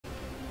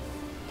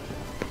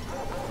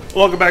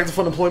Welcome back to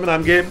FUNemployment.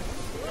 I'm Gabe.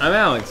 I'm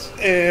Alex.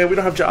 And we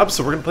don't have jobs,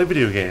 so we're going to play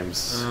video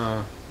games.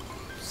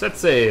 Set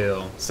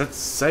sail. Set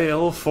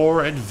sail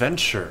for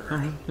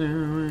adventure.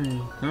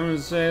 Come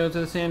sail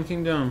to the Sand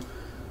Kingdom.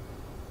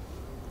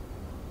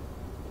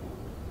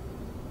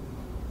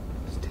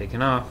 It's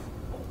taking off.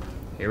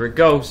 Here it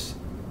goes.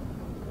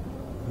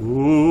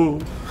 Ooh.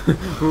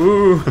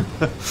 Ooh.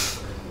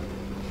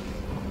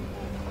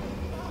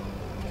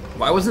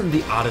 Why wasn't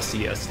the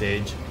Odyssey a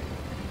stage?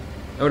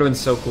 That would have been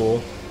so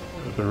cool.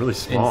 It would have been really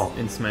small.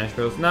 In Smash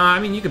Bros. Nah, I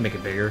mean, you could make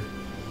it bigger.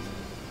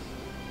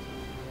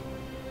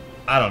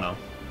 I don't know.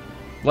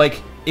 Like,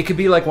 it could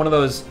be like one of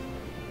those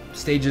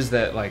stages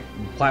that, like,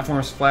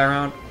 platforms fly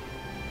around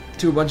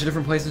to a bunch of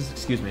different places.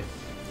 Excuse me.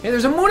 Hey,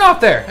 there's a moon out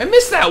there! I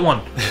missed that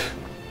one!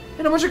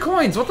 And a bunch of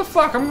coins! What the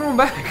fuck? I'm going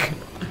back!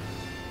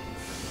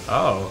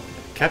 Oh.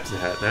 Captain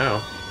hat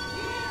now.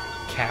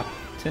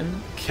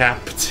 Captain?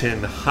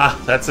 Captain. Ha!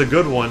 That's a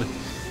good one.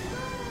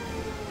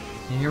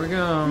 Here we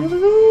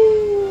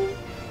go.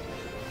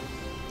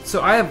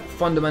 So I have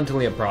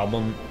fundamentally a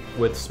problem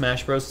with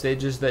Smash Bros.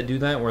 Stages that do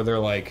that, where they're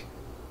like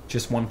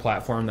just one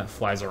platform that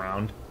flies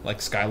around, like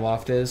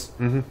Skyloft is.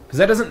 Because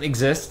that doesn't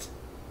exist.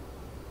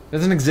 It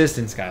doesn't exist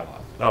in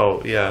Skyloft.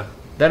 Oh, yeah.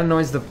 That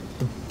annoys the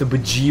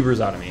bejeebers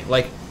out of me.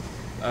 Like,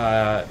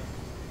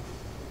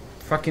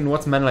 fucking,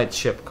 what's Meta Knight's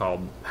ship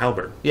called?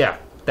 Halberd. Yeah,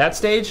 that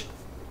stage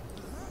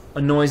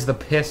annoys the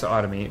piss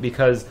out of me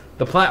because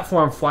the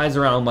platform flies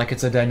around like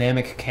it's a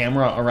dynamic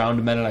camera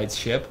around Meta Knight's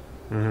ship.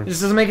 It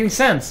just doesn't make any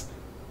sense.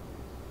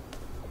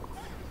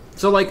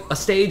 So, like, a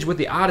stage with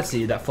the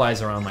Odyssey that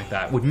flies around like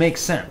that would make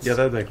sense. Yeah,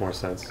 that would make more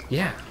sense.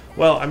 Yeah.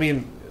 Well, I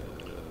mean...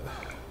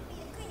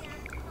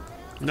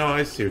 no,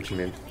 I see what you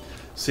mean.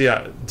 So,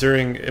 yeah,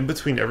 in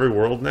between every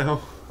world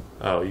now...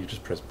 Oh, you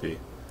just press B.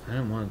 I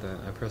didn't want that.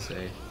 I press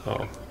A.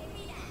 Oh.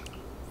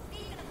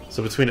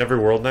 So between every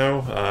world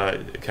now,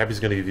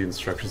 Cappy's going to give you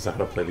instructions on how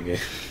to play the game.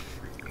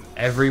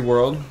 Every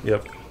world?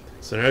 Yep.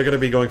 So now you're going to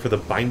be going for the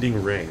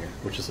Binding Ring,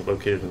 which is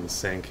located in the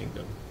Sand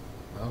Kingdom.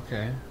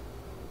 Okay.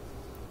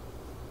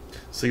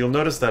 So you'll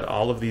notice that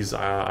all of these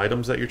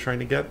items that you're trying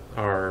to get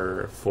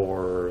are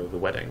for the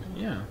wedding.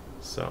 Yeah.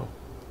 So,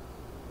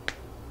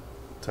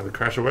 time to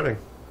crash a wedding.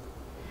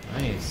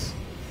 Nice.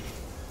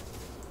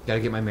 Gotta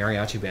get my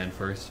mariachi band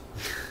first.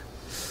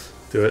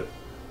 Do it.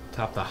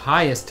 Top the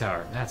highest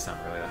tower. That's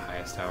not really the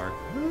highest tower.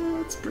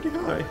 It's pretty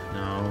high.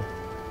 No.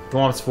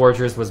 Thwomp's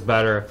Fortress was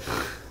better.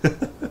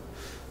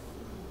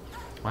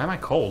 Why am I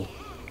cold?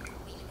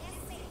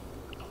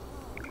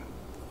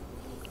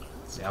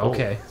 Yeah,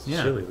 okay. It's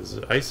Yeah. chilly. There's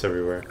ice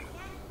everywhere.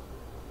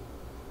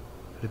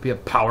 Could it be a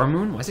power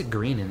moon? Why is it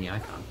green in the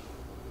icon?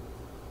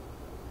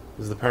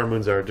 Because the power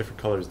moons are different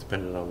colors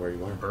depending on where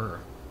you are.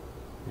 Brr.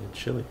 Yeah,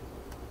 chilly.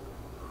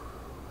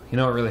 You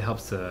know what really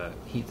helps to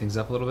heat things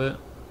up a little bit?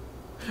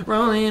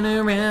 Rolling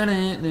around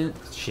it.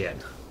 Shit.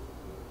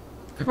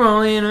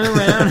 Rolling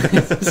around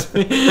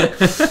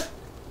it.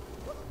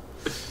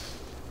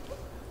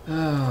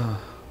 Oh,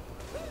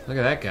 look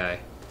at that guy.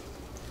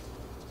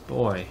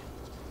 Boy.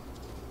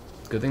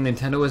 Good thing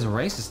Nintendo isn't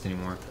racist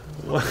anymore.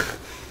 What?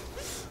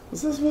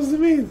 What's that supposed to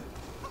mean?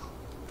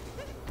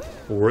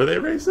 Were they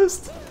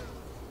racist?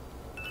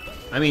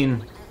 I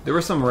mean, there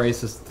were some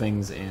racist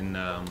things in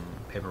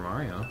Paper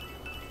Mario.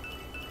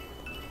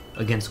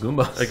 Against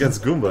Goombas.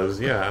 Against Goombas,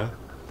 yeah.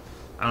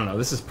 I don't know,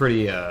 this is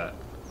pretty, Can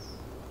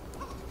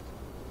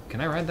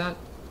I ride that?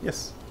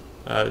 Yes.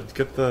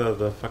 Get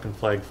the fucking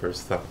flag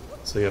first, though,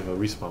 so you have a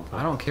respawn point.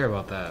 I don't care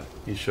about that.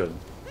 You should.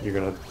 You're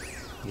gonna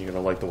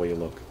like the way you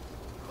look.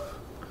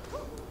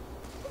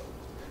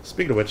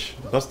 Speaking of which,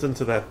 bust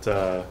into that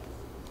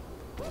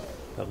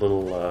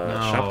little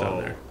shop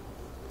down there.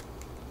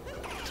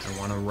 I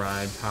want to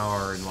ride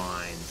Power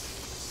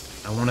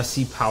Lines. I want to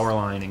see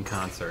Powerline in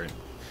concert.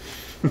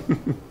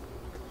 You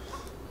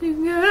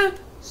gotta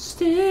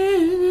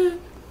stand.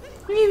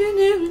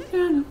 You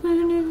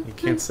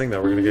can't sing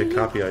that. We're gonna get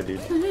copy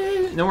ID'd.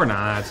 No, we're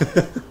not.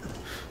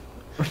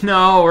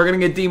 No, we're gonna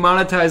get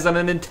demonetized on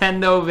a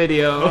Nintendo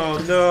video. Oh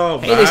no!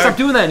 Hey, they stopped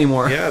doing that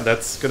anymore. Yeah,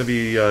 that's gonna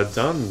be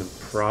done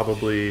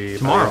probably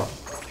tomorrow.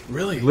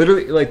 Really?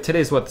 Literally, like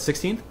today's what, the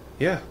 16th?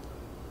 Yeah.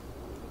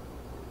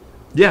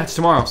 Yeah, it's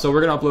tomorrow. So we're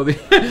gonna upload the.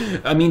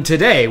 I mean,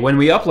 today when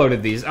we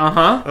uploaded these.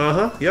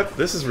 Yep.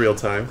 This is real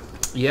time.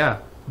 Yeah.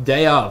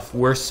 Day of.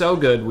 We're so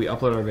good. We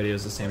upload our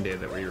videos the same day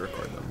that we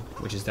record them,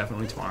 which is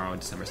definitely tomorrow,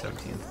 December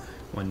 17th,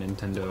 when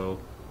Nintendo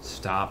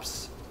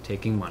stops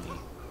taking money.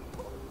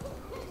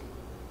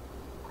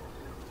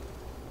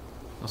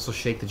 Also,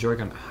 shake the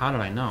Joy-Con. How did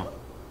I know?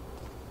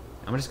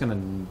 I'm just gonna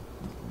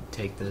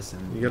take this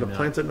and you gotta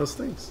plant it in those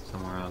things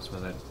somewhere else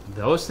with it.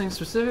 Those things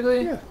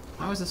specifically? Yeah.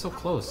 Why was it so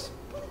close?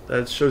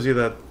 That shows you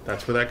that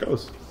that's where that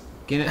goes.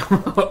 Get it?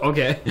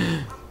 Okay.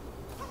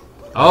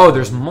 Oh,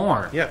 there's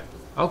more. Yeah.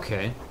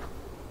 Okay.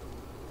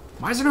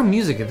 Why is there no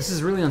music? This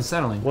is really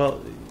unsettling.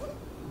 Well,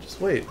 just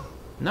wait.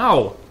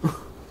 No.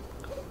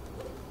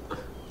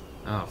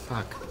 Oh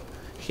fuck.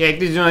 Shake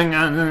the joint.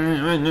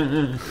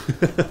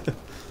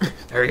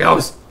 There he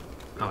goes.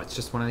 Oh, it's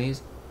just one of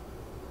these.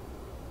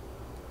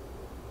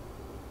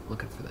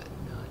 looking for that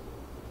nut.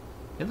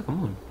 Hey, look, a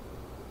moon.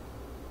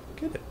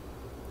 Get it.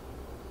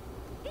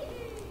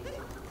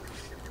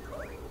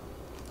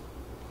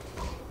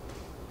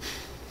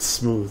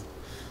 Smooth.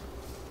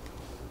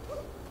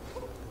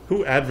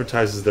 Who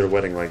advertises their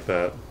wedding like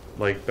that?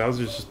 Like,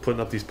 Bowser's just putting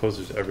up these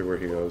posters everywhere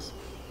he goes.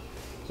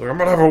 He's like, I'm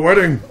gonna have a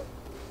wedding!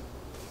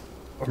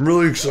 I'm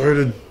really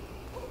excited.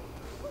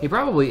 He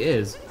probably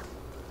is.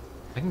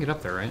 I can get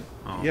up there, right?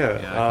 Oh, Yeah,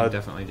 I can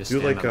definitely just do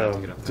stand like on that to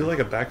get up do there. like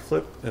a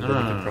backflip, and then you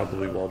can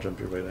probably wall jump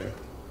your way there.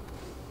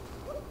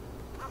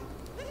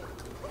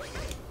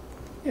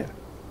 Yeah.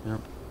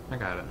 Yep, I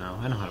got it now.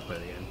 I know how to play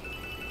the game.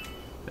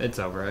 It's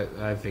over.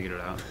 I figured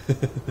it out.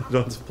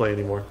 Don't have to play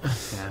anymore.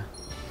 Yeah.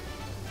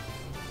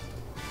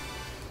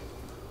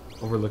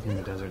 Overlooking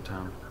the desert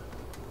town.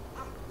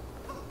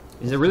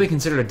 Is it really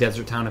considered a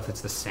desert town if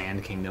it's the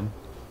Sand Kingdom?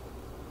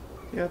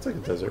 Yeah, it's like a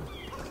desert.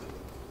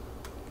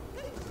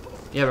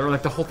 Yeah, but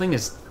like the whole thing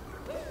is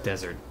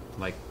desert.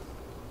 Like,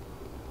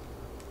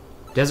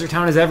 desert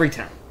town is every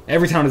town.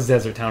 Every town is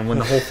desert town when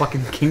the whole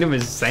fucking kingdom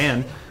is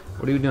sand.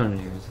 What are you doing in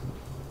here?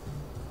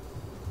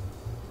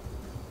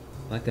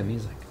 I like that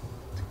music.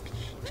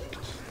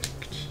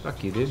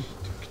 Fuck you, dude.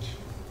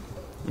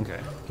 Okay,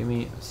 give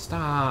me...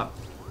 Stop.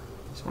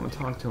 I just want to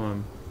talk to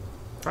him.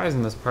 If I was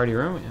in this party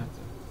room, yeah.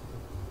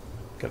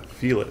 Gotta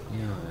feel it.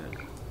 Yeah.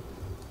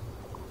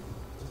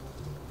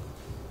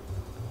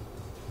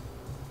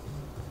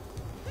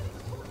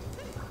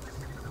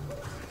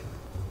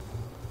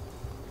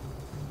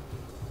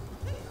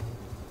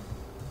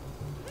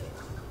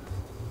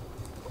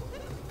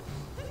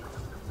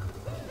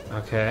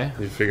 Okay.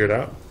 You figure it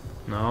out?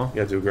 No. You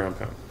gotta do a ground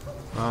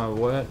pound.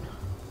 What?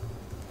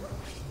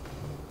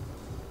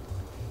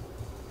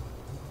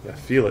 Yeah,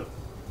 feel it.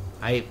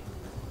 I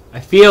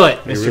feel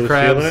it, Are you Mr. really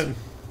Krabs. feeling it?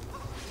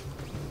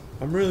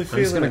 I'm really I'm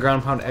feeling just gonna it.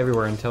 ground pound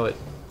everywhere until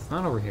it's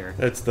not over here.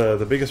 It's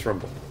the biggest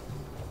rumble.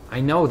 I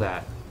know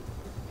that.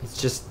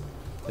 It's just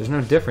there's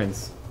no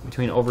difference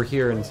between over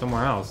here and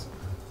somewhere else.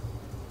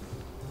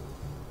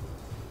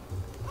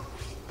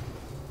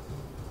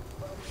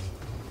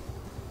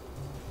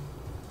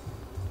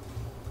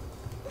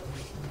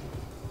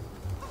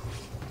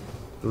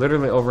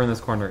 Literally over in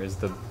this corner is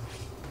the...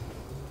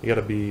 You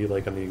gotta be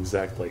like on the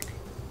exact like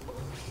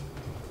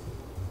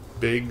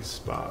big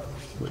spot,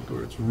 like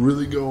where it's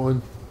really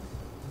going.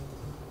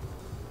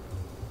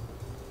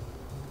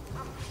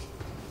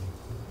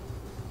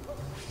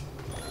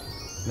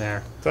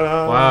 There.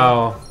 Ta-da!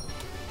 Wow.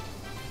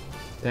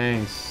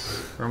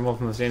 Thanks. Rumble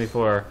from the sandy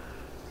floor.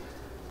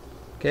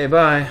 Okay,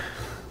 bye.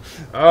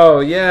 Oh,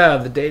 yeah,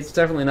 the date's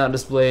definitely not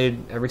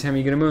displayed every time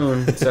you get a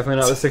moon. It's definitely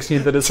not the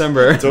 16th of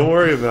December. Don't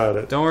worry about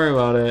it. Don't worry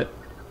about it.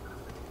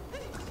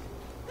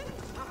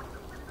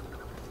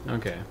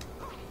 Okay.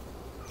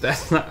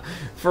 That's not...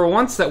 For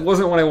once, that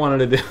wasn't what I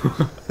wanted to do.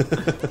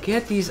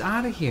 Get these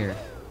out of here.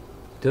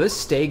 Do this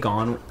stay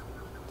gone?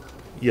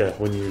 Yeah,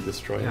 when you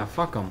destroy Yeah, it.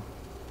 fuck them.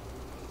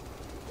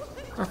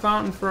 Our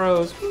fountain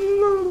froze.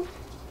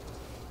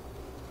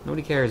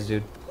 Nobody cares,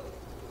 dude.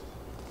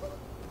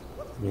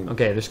 I mean,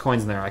 Okay, there's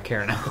coins in there. I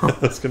care now. I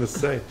was gonna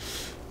say.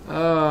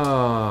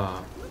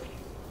 Oh.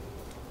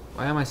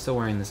 Why am I still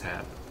wearing this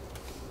hat?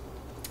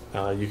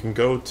 You can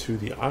go to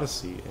the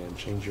Odyssey and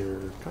change your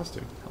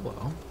costume.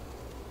 Hello.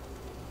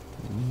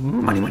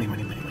 Money, money, money,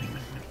 money, money, money,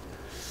 money.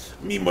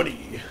 Me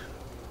money.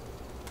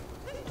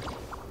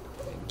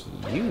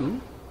 Thank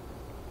you.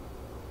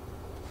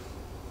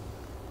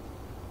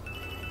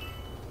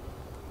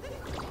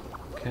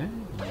 Okay.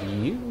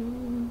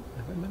 You.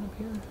 Have I been up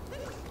here?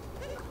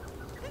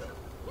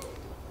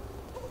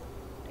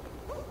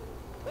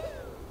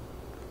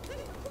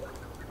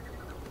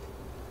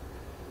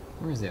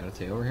 Where is the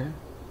Odyssey? Over here?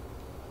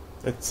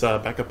 It's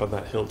back up on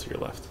that hill to your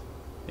left.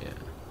 Yeah.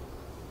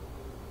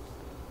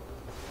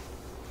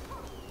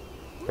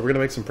 Are we gonna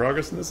make some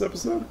progress in this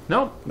episode?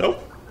 Nope. Nope.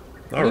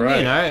 What All do you right.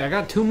 mean? I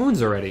got 2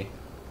 moons already.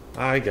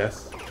 I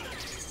guess.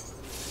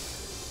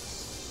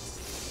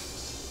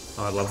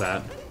 Oh, I love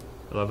that.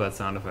 I love that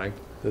sound effect.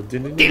 The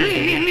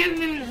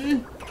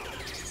din-din-din-din-din.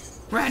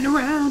 Riding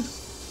around.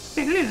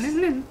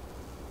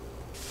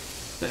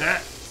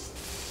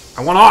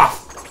 I want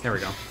off! There we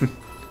go.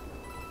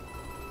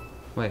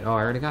 Wait, oh,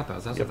 I already got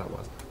those. That's Yep. what that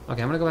was.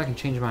 Okay, I'm gonna go back and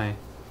change my...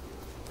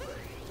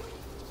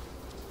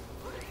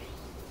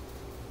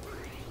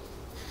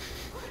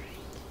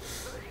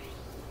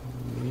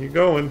 You're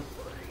going.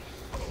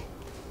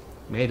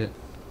 Made it.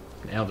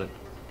 Nailed it.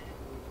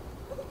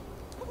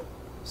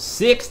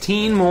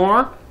 16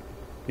 more?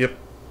 Yep.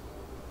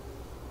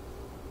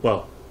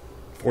 Well,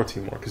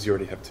 14 more because you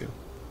already have 2.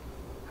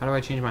 How do I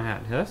change my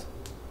hat? This?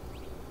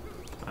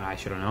 I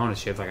should have known.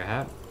 It's shaped like a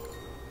hat.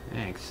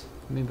 Thanks.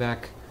 Give me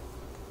back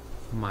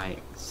my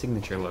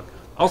signature look.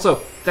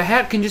 Also, the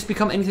hat can just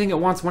become anything it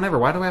wants whenever.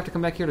 Why do I have to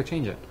come back here to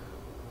change it?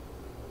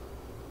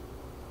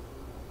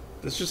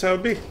 That's just how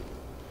it be.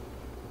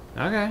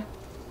 Okay.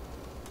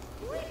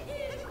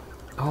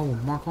 Oh,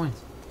 more coins.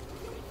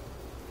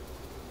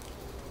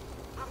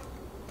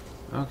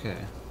 Okay.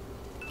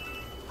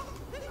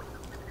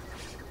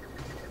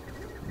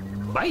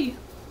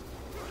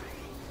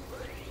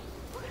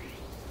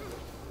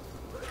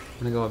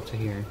 gonna go up to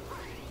here.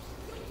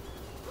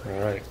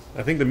 Alright.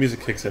 I think the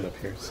music kicks in up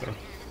here, so.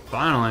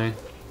 Finally.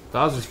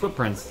 Bowser's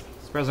footprints.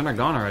 Surprised they're not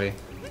gone already.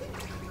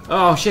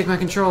 Oh, shake my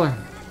controller.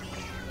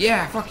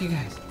 Yeah, fuck you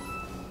guys.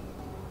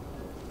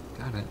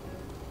 Got it.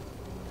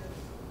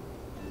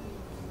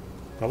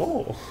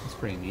 Hello. That's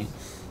pretty neat.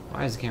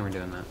 Why is the camera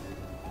doing that?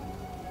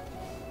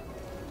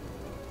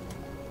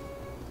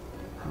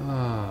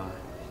 Oh,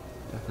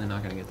 definitely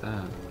not gonna get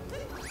that.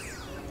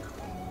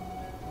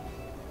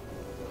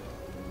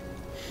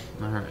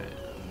 Alright.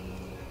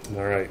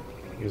 Alright.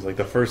 Here's like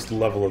the first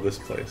level of this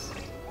place.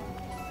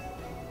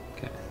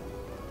 Okay.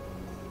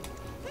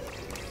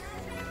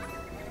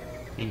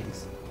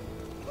 Jeez.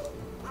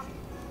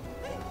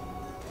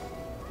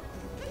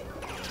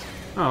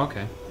 Oh,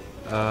 okay.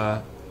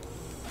 I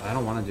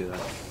don't want to do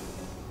that.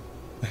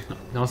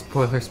 No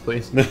spoilers,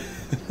 please.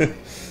 Okay.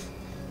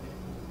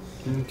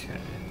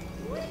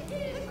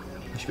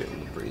 I should be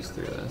able to breeze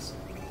through this.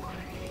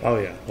 Oh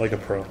yeah, like a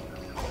pro.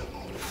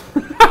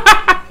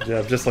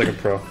 Yeah, just like a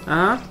pro.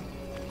 Uh-huh.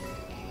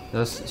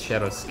 Those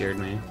shadows scared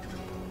me.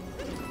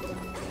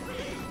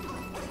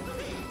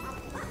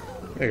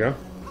 There you go.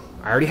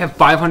 I already have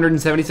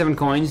 577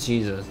 coins?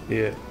 Jesus.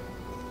 Yeah.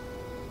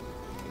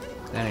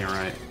 That ain't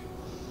right.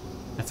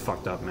 That's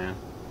fucked up, man.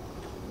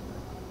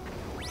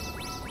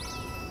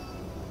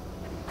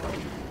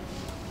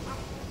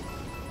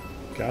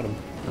 Got him.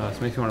 Oh,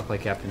 this makes me want to play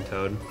Captain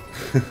Toad.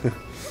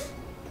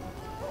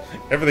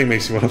 Everything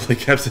makes you want to play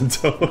Captain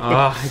Toad.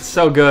 Oh, it's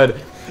so good.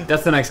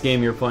 That's the next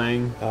game you're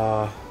playing.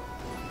 I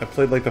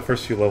played like the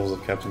first few levels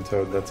of Captain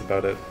Toad. That's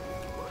about it.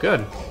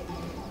 Good.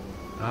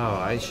 Oh,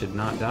 I should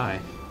not die.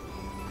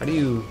 How do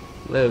you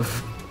live?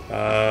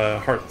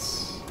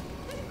 Hearts.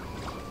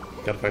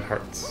 Gotta fight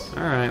hearts.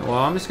 Alright, well,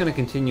 I'm just gonna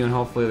continue and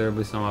hopefully there'll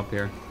be some up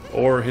here.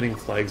 Or hitting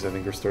flags, I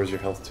think, restores your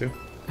health too.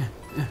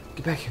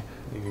 Get back here.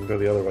 You can go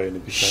the other way and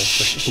it'd be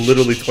faster.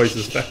 Literally twice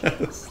as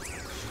fast.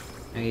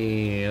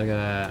 Hey, look at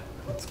that.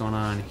 What's going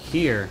on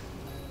here?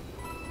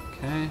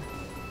 Okay.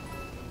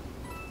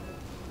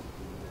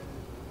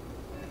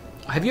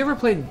 Have you ever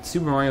played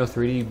Super Mario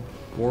 3D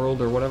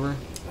World or whatever?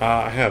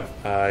 I have.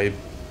 I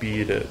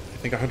beat it. I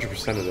think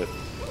 100% of it.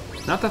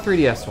 Not the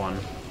 3DS one.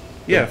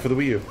 Yeah, for the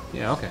Wii U.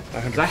 Yeah, okay.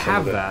 100% Because I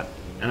have of it. that,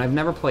 and I've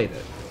never played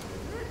it.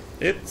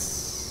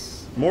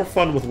 It's more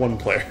fun with one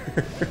player.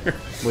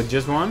 With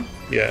just one?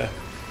 Yeah.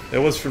 It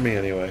was for me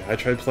anyway. I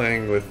tried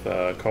playing with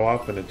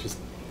co-op and it just...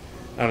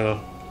 I don't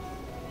know.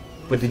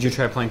 But did you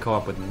try playing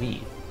co-op with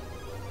me?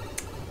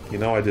 You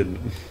know I didn't.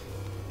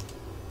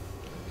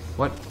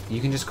 What? You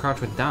can just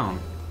crouch with down.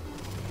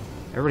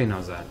 Everybody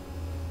knows that.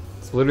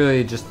 It's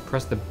literally just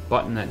press the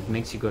button that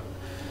makes you go...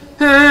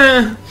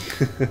 Ah!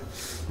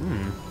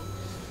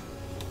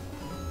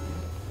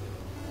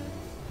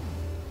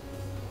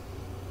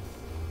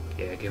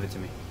 Yeah, give it to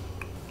me.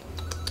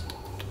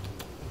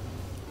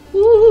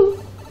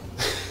 Woo!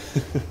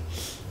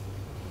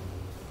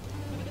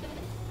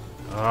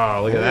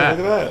 Oh, look at that.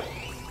 Look at that.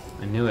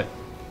 I knew it.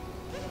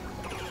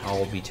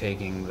 I'll be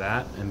taking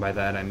that, and by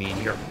that I mean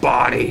your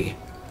body!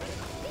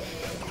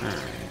 Alright.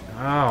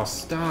 Oh,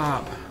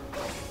 stop.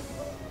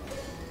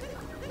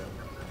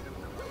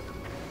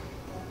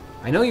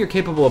 I know you're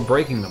capable of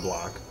breaking the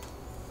block.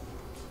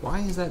 Why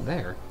is that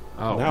there?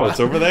 Oh, Now it's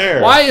over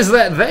there. Why is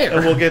that there?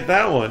 And we'll get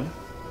that one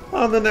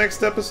on the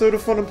next episode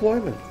of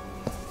FUNemployment.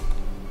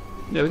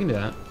 Yeah, we can do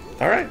that.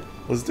 Alright,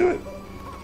 let's do it.